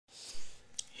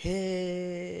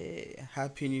Hey,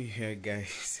 happy new year,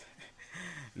 guys.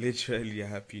 Literally a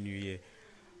happy new year.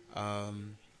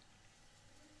 Um,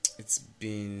 it's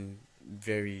been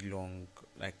very long,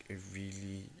 like a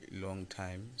really long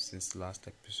time since the last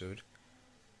episode.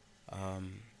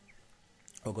 Um,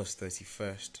 August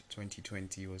 31st,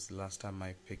 2020 was the last time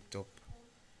I picked up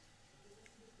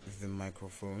the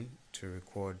microphone to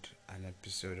record an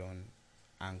episode on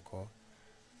Anchor.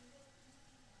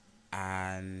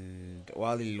 And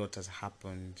while a lot has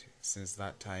happened since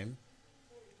that time,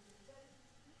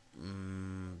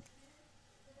 um,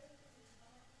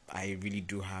 I really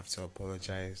do have to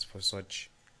apologize for such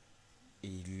a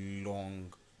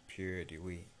long period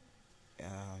away.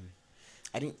 Um,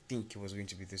 I didn't think it was going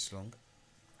to be this long.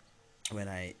 When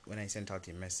I sent out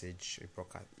a message, a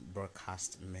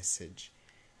broadcast message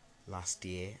last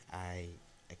year, I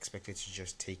expected to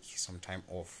just take some time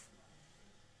off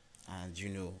and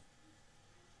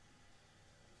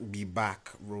be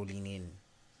back rolling in.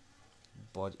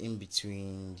 But in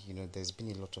between, there's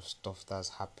been a lot of stuff that's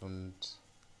happened,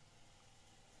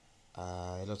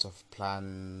 a lot of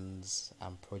plans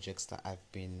and projects that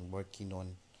I've been working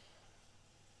on,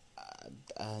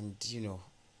 and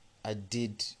I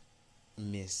did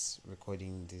miss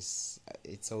recording this.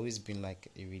 It's always been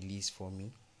like a release for me,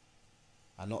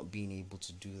 and not being able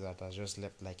to do that has just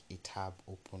left like a tab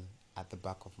open at the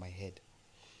back of my head.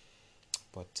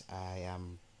 But I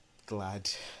am glad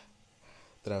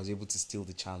that I was able to steal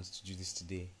the chance to do this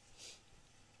today.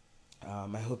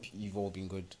 I hope you've all been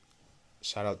good.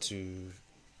 Shout out to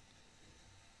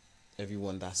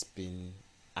everyone that's been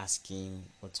asking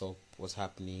what's up, what's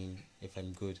happening, if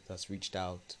I'm good, that's reached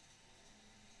out.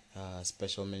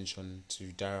 Special mention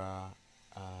to Dara,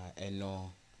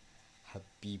 Eno,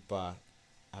 Habiba,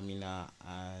 Amina,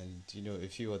 and a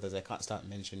few others. I can't start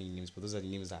mentioning names, but those are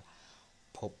the names that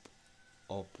pop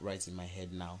up right in my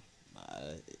head now.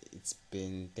 It's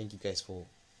been Thank you guys for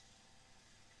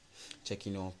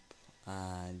checking up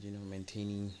and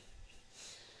maintaining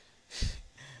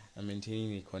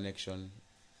a connection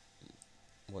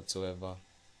whatsoever.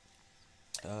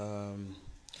 Um,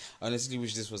 Honestly,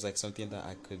 wish this was like something that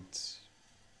I could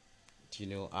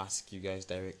ask you guys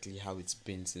directly how it's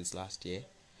been since last year,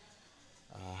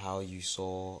 how you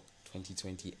saw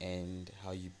 2020 end,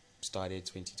 how you started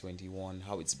 2021,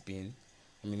 how it's been.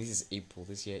 I mean, this is April.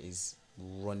 This year is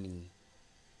running.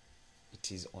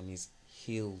 It is on its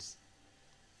heels.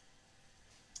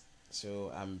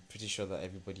 So I'm pretty sure that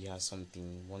everybody has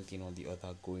something, one thing or the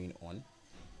other going on.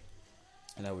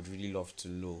 And I would really love to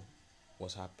know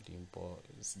what's happening, but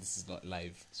this is not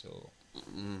live. So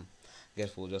I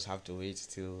guess we'll just have to wait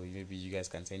till maybe you guys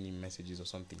can send me messages or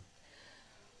something.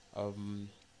 Um,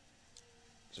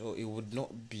 so it would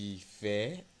not be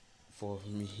fair for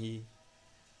me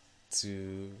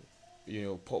to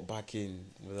pop back in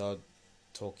without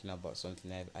talking about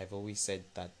something. I've always said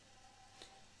that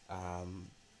um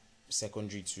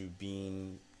secondary to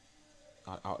being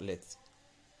an outlet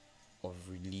of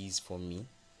release for me,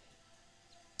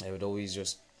 I would always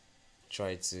just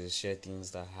try to share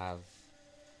things that have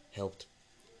helped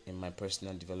in my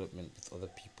personal development with other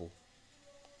people,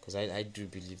 because I do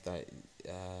believe that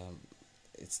um,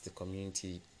 it's the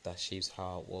community that shapes how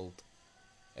our world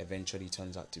eventually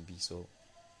turns out to be. So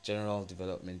general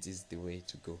development is the way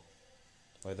to go,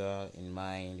 whether in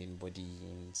mind, in body,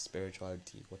 in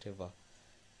spirituality, whatever.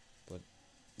 But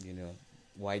you know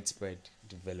widespread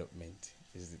development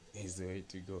is the way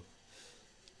to go.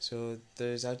 So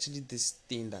there's actually this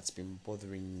thing that's been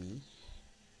bothering me,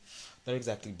 not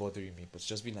exactly bothering me, but it's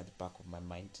just been at the back of my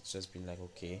mind. It's just been like,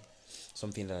 okay,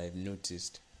 something that I've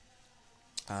noticed,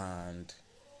 and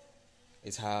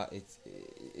it's how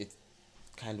it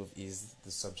kind of is the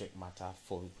subject matter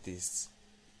for this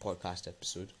podcast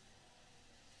episode,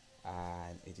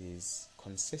 and it is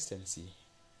consistency.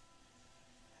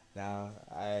 Now,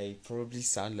 I probably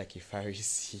sound like a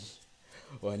Pharisee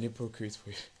or an hypocrite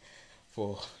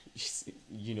for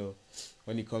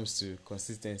when it comes to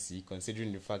consistency,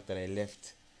 considering the fact that I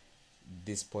left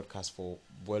this podcast for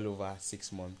well over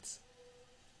 6 months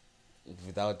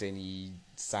without any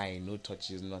sign, no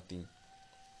touches, nothing.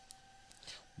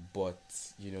 But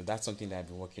that's something that I've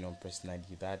been working on personally.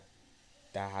 That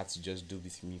had to just do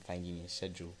with me finding a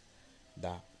schedule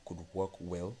that could work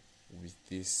well with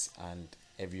this and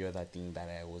every other thing that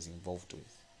I was involved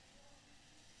with.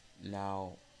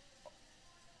 Now,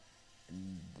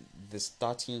 the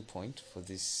starting point for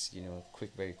this,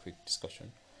 very quick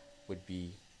discussion would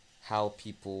be how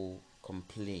people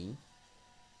complain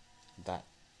that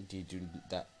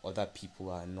that other people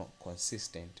are not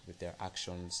consistent with their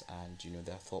actions and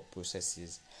their thought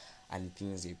processes and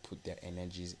things they put their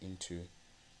energies into.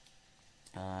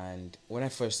 And when I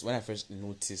first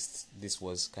noticed this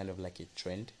was kind of like a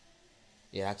trend,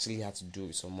 it actually had to do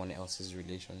with someone else's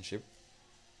relationship.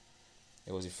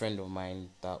 There was a friend of mine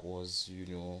that was,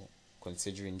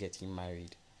 considering getting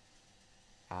married,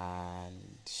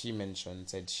 and she mentioned,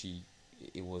 said she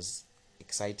it was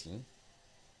exciting.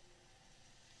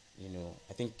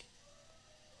 I think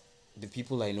the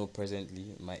people I know presently,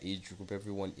 my age group,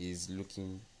 everyone is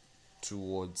looking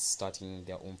towards starting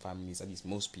their own families. At least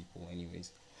most people,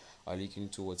 anyways, are looking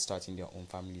towards starting their own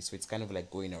families. So it's kind of like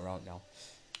going around now.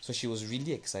 So she was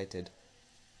really excited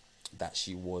that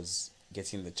she was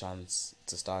getting the chance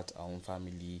to start her own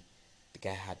family. The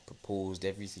guy had proposed,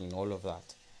 everything, all of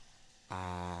that.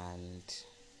 And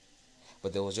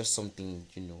but there was just something,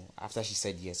 after she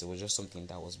said yes, it was just something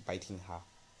that was biting her,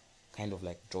 kind of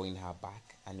like drawing her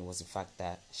back, and it was the fact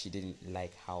that she didn't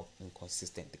like how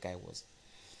inconsistent the guy was.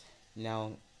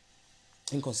 Now,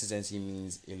 inconsistency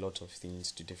means a lot of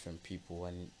things to different people,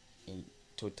 and in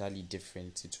totally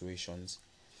different situations.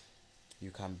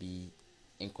 You can be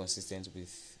inconsistent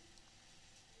with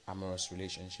amorous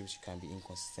relationships, you can be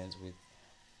inconsistent with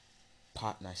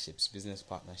partnerships, business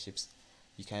partnerships,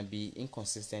 you can be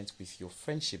inconsistent with your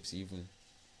friendships, even.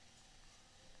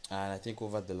 And I think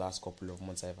over the last couple of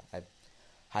months, I've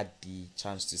had the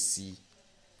chance to see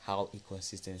how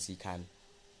inconsistency can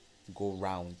go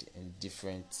round in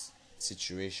different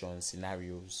situations,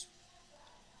 scenarios.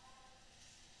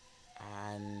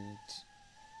 And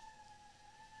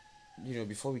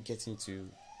before we get into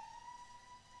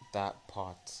that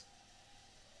part,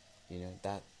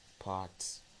 that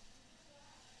part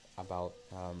about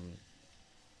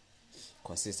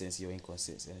consistency or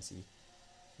inconsistency,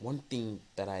 one thing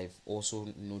that I've also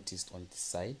noticed on the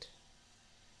side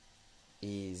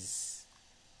is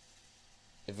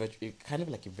kind of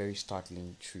like a very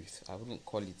startling truth. I wouldn't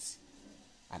call it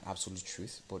an absolute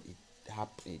truth, but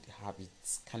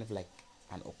it's kind of like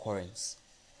an occurrence.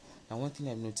 Now, one thing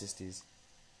I've noticed is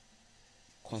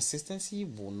consistency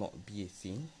will not be a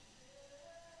thing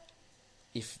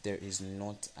if there is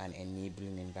not an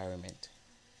enabling environment.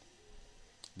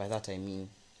 By that I mean,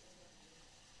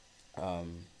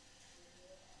 um,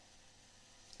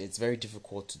 it's very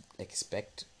difficult to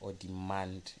expect or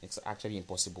demand. It's actually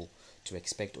impossible to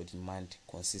expect or demand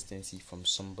consistency from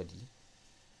somebody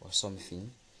or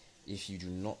something if you do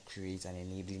not create an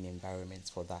enabling environment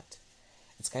for that.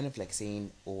 It's kind of like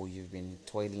saying, oh, you've been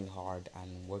toiling hard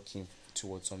and working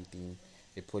towards something,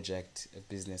 a project, a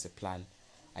business, a plan,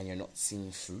 and you're not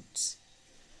seeing fruits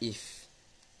if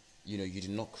you do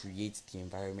not create the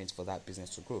environment for that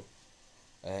business to grow.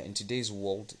 In today's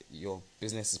world, your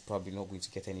business is probably not going to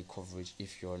get any coverage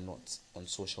if you're not on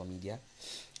social media,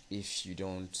 if you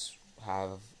don't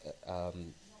have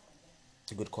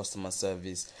good customer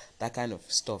service, that kind of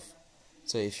stuff.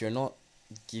 So if you're not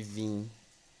meeting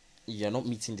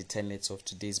the tenets of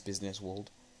today's business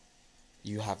world,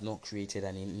 you have not created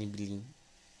an enabling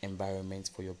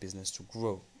environment for your business to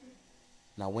grow.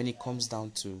 Now, when it comes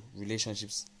down to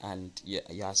relationships and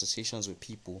your associations with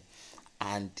people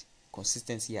and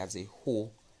consistency as a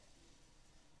whole,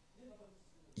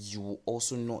 you will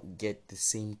also not get the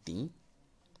same thing.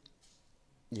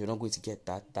 You're not going to get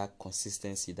that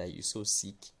consistency that you so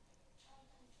seek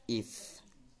if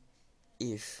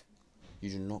if you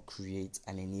do not create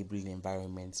an enabling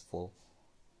environment for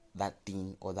that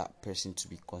thing or that person to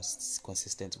be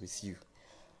consistent with you.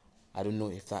 I don't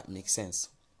know if that makes sense.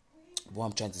 What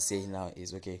I'm trying to say now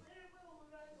is, okay,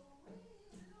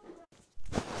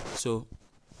 so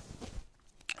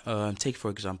take for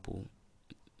example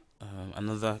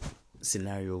another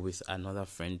scenario with another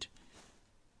friend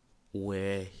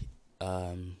where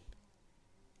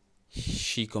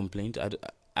she complained.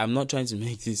 I'm not trying to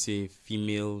make this a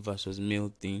female versus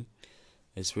male thing.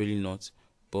 It's really not.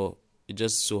 But it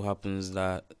just so happens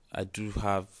that I do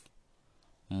have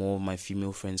more of my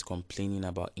female friends complaining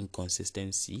about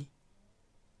inconsistency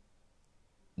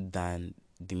than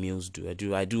the males do.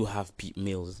 I do have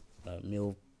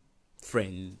male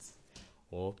friends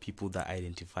or people that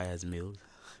identify as males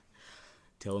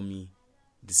tell me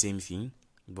the same thing,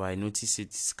 but I notice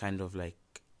it's kind of like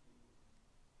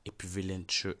a prevalent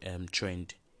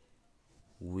trend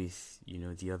with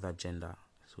the other gender,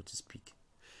 so to speak.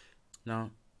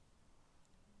 Now,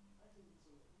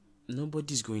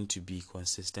 nobody's going to be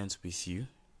consistent with you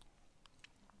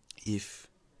if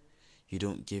you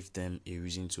don't give them a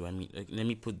reason to. I mean, like, let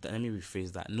me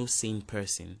rephrase that. No sane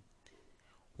person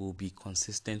will be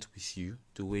consistent with you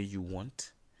the way you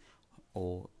want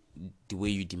or the way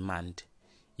you demand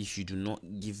if you do not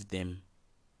give them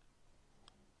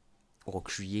or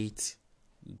create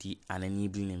an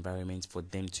enabling environment for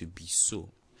them to be so.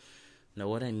 Now,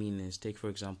 what I mean is, take for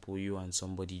example, you and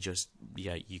somebody just,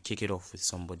 yeah, you kick it off with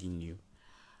somebody new,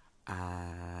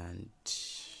 and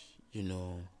you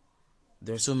know,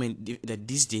 there are so many that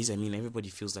these days. I mean, everybody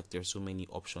feels like there are so many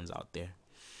options out there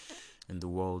in the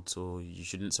world, so you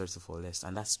shouldn't settle for less,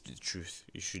 and that's the truth.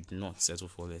 You should not settle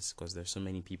for less because there's so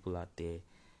many people out there,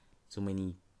 so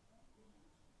many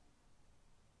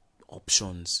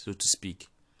options, so to speak.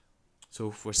 So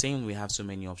if we're saying we have so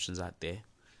many options out there,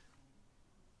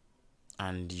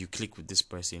 and you click with this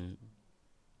person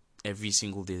every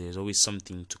single day, there's always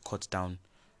something to cut down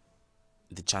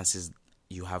the chances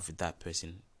you have with that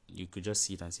person. You could just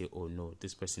see it and say, oh no,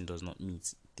 this person does not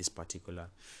meet this particular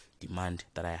demand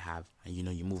that I have, and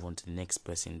you move on to the next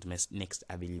person, the next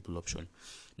available option.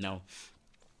 Now,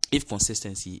 if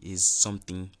consistency is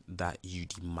something that you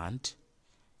demand,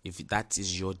 if that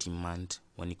is your demand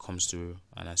when it comes to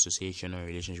an association or a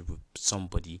relationship with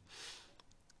somebody,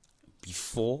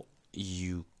 before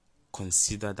you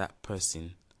consider that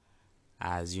person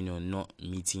as not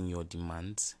meeting your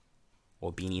demands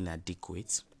or being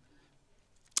inadequate,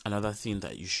 another thing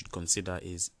that you should consider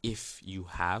is if you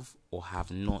have or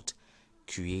have not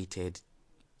created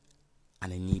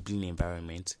an enabling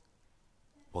environment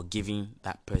or giving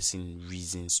that person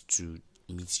reasons to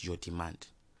meet your demand.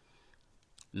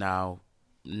 Now,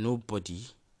 nobody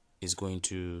is going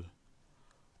to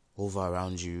hover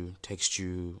around you, text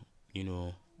you,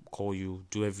 call you,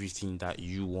 do everything that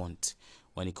you want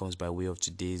when it comes by way of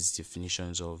today's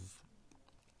definitions of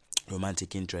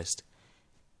romantic interest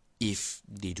if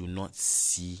they do not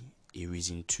see a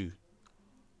reason to.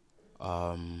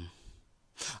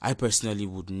 I personally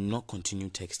would not continue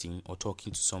texting or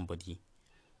talking to somebody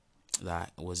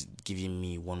that was giving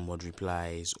me one word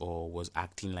replies or was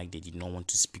acting like they did not want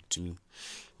to speak to me.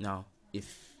 Now,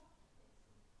 if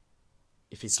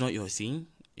it's not your thing,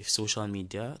 if social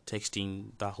media,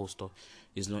 texting, that whole stuff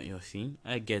is not your thing,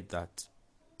 I get that.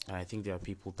 And I think there are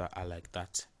people that are like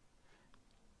that.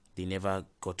 They never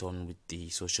got on with the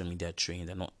social media train.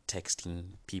 They're not texting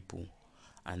people.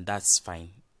 And that's fine.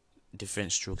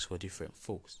 Different strokes for different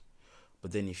folks.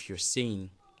 But then if you're saying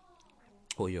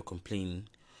or you're complaining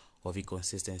of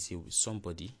inconsistency with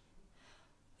somebody,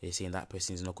 you're saying that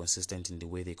person is not consistent in the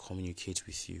way they communicate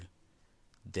with you,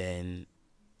 then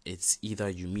it's either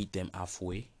you meet them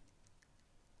halfway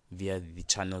via the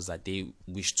channels that they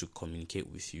wish to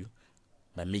communicate with you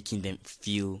by making them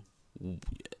feel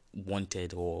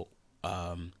wanted or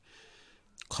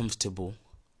comfortable,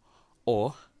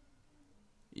 or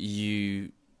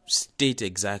you state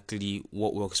exactly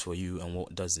what works for you and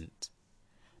what doesn't.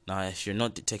 Now, if you're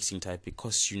not the texting type, it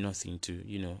costs you nothing to,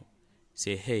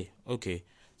 say, hey, okay,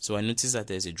 so I noticed that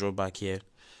there's a drawback here.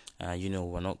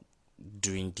 We're not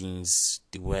doing things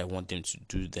the way I want them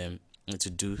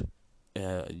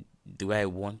the way I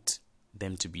want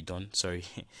them to be done. Sorry.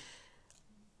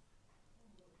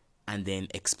 And then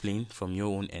explain from your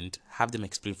own end. Have them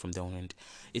explain from their own end.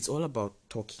 It's all about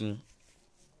talking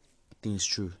things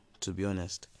through, to be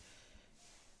honest.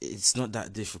 It's not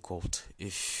that difficult.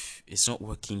 If it's not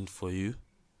working for you,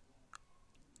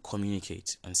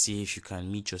 communicate and see if you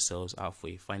can meet yourselves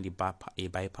halfway. Find a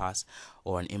bypass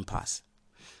or an impasse.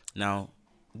 Now,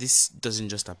 this doesn't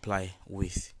just apply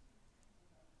with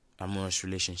amorous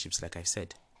relationships, like I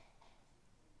said.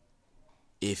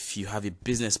 If you have a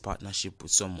business partnership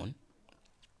with someone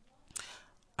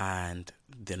and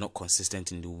they're not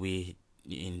consistent in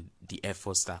the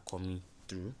efforts that are coming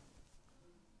through,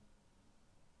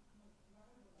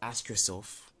 ask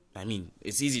yourself. I mean,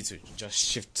 it's easy to just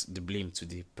shift the blame to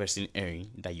the person erring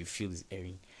that you feel is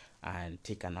erring and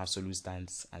take an absolute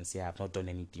stance and say, I have not done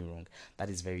anything wrong.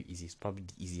 That is very easy. It's probably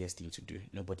the easiest thing to do.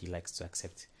 Nobody likes to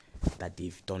accept that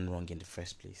they've done wrong in the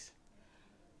first place.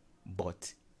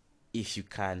 But if you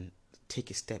can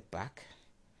take a step back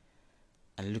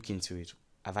and look into it,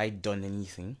 have I done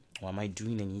anything or am I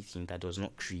doing anything that does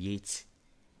not create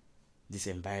this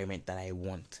environment that I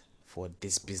want for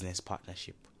this business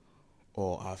partnership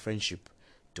or our friendship?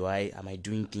 Am I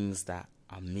doing things that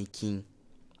are making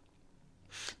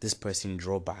this person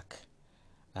draw back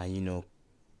and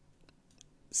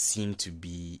seem to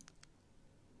be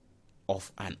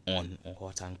off and on or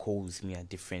hot and cold with me at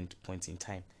different points in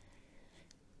time?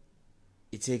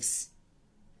 It takes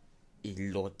a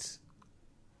lot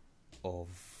of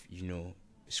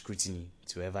scrutiny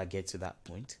to ever get to that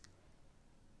point,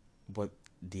 but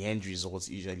the end results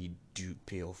usually do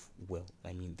pay off well.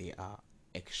 I mean, they are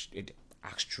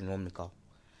astronomical.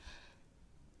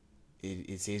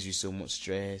 It saves you so much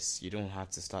stress. You don't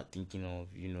have to start thinking of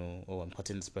I'm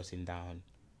putting this person down,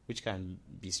 which can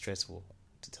be stressful,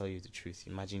 to tell you the truth.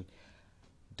 Imagine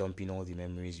dumping all the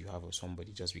memories you have of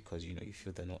somebody just because you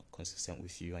feel they're not consistent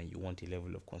with you, and you want a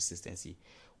level of consistency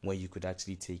where you could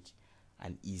actually take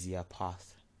an easier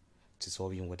path to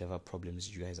solving whatever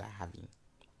problems you guys are having.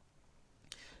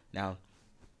 Now,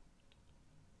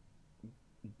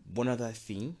 one other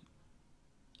thing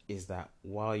is that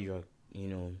while you're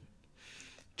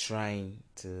trying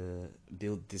to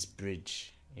build this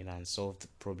bridge and solve the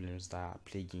problems that are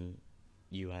plaguing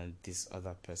you and this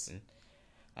other person,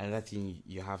 another thing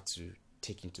you have to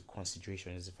take into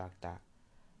consideration is the fact that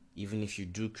even if you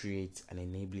do create an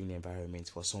enabling environment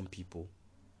for some people,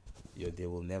 they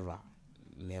will never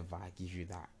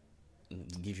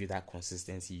give you that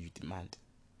consistency you demand.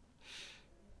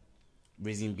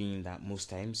 Reason being that most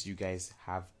times you guys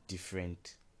have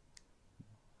different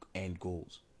end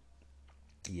goals.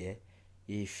 Yeah,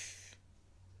 if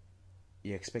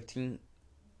you're expecting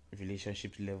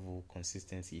relationship level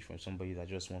consistency from somebody that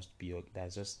just wants to be your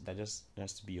that just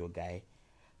wants to be your guy,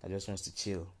 that just wants to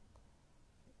chill,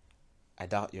 I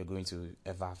doubt you're going to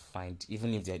ever find,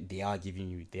 even if they are giving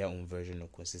you their own version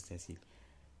of consistency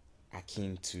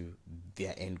akin to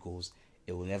their end goals,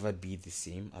 it will never be the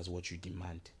same as what you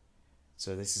demand.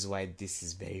 So this is why this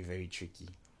is very, very tricky,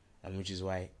 and which is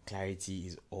why clarity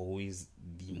is always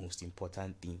the most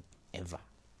important thing ever.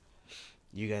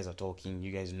 You guys are talking,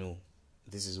 you guys know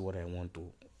this is what I want,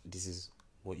 to this is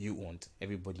what you want.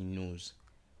 Everybody knows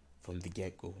from the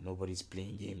get-go. Nobody's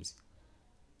playing games,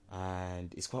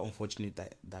 and it's quite unfortunate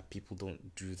that people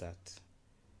don't do that.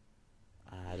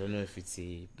 I don't know if it's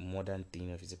a modern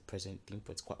thing or if it's a present thing,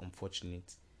 but it's quite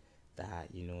unfortunate that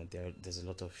there's a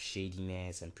lot of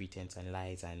shadiness and pretense and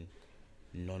lies and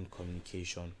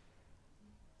non-communication.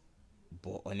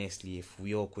 But honestly, if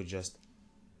we all could just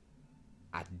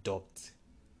adopt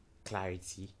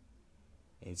clarity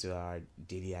into our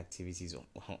daily activities or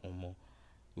more,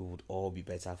 we would all be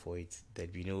better for it.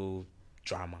 There'd be no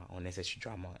drama, unnecessary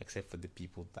drama, except for the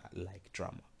people that like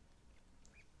drama.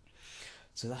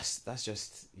 So that's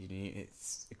just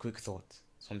it's a quick thought,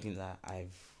 something that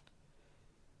I've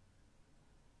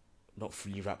not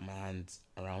fully wrapped my hands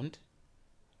around,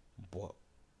 but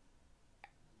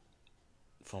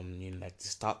from like the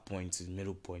start point to the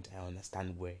middle point, I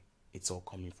understand where it's all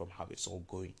coming from, how it's all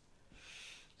going.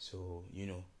 So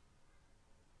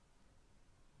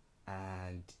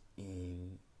and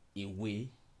in a way,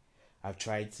 I've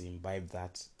tried to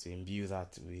imbue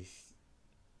that with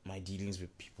my dealings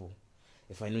with people.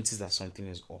 If I notice that something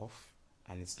is off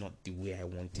and it's not the way I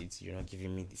want it, you're not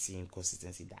giving me the same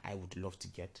consistency that I would love to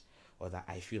get or that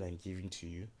I feel I'm giving to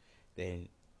you, then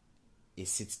a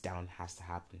sit down has to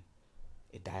happen.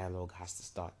 A dialogue has to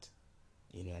start,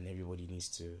 and everybody needs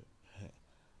to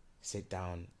sit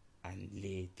down and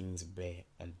lay things bare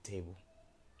on the table.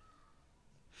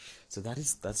 So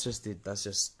that's just it. That's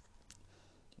just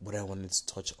what I wanted to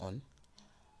touch on.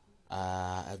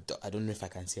 I don't know if I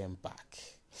can say I'm back.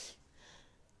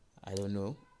 I don't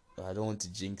know. I don't want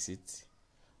to jinx it,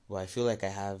 but I feel like I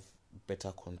have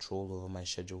better control over my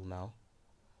schedule now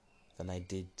than I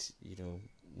did,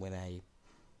 when I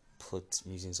put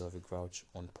Musings of a Grouch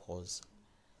on pause.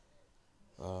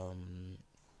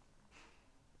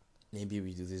 Maybe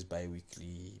we do this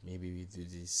bi-weekly. Maybe we do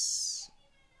this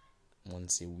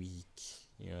once a week.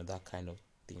 That kind of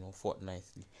thing, or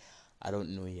fortnightly. I don't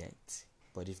know yet.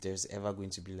 But if there's ever going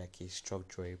to be like a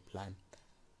structure, a plan,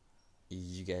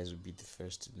 you guys will be the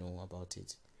first to know about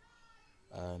it.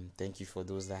 Thank you for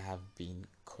those that have been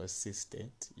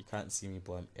consistent. You can't see me,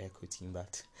 but I'm air quoting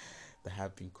that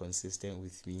have been consistent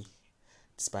with me,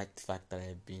 despite the fact that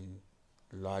I've been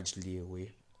largely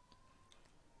away.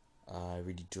 I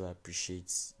really do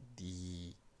appreciate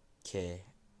the care,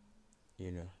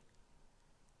 and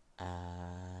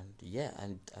yeah,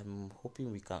 and I'm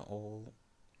hoping we can all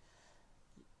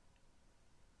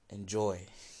enjoy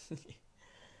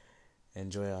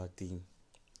our thing,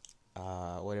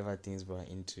 whatever things we're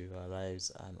into, our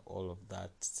lives and all of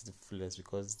that to the fullest,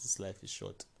 because this life is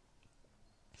short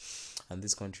and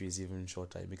this country is even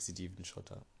shorter. It makes it even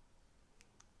shorter.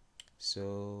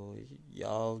 So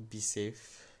y'all be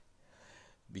safe,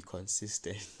 be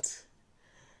consistent,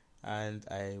 and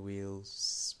I will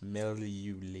smell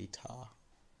you later.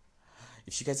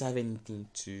 If you guys have anything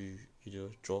to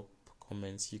drop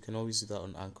comments, you can always do that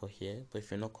on Anchor here. But if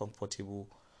you're not comfortable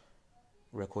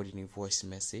recording a voice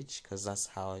message, because that's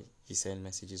how you send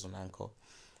messages on Anchor,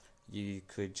 you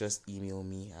could just email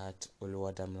me at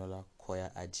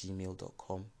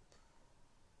oluwadamilolakoya@gmail.com,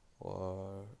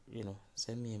 or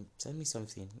send me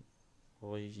something,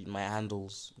 or my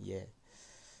handles, yeah,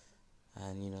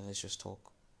 and let's just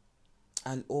talk.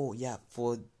 And oh yeah,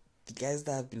 for the guys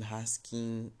that have been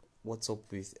asking what's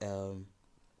up with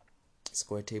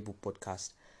Square Table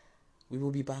Podcast. We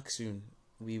will be back soon.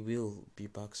 We will be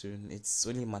back soon. It's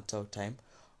only a matter of time.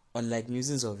 Unlike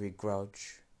Musings of a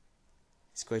Grouch,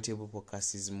 Square Table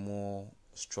Podcast is more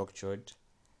structured.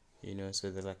 So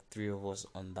there's like three of us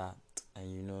on that,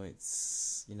 and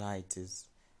it's how it is,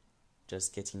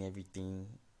 just getting everything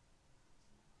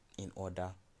in order.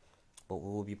 But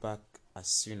we will be back as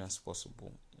soon as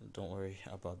possible. Don't worry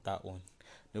about that one.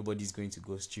 Nobody's going to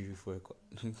ghost you for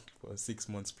for 6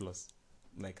 months plus,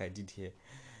 like I did here.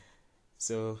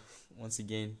 So once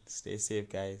again, stay safe,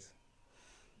 guys.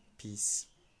 Peace.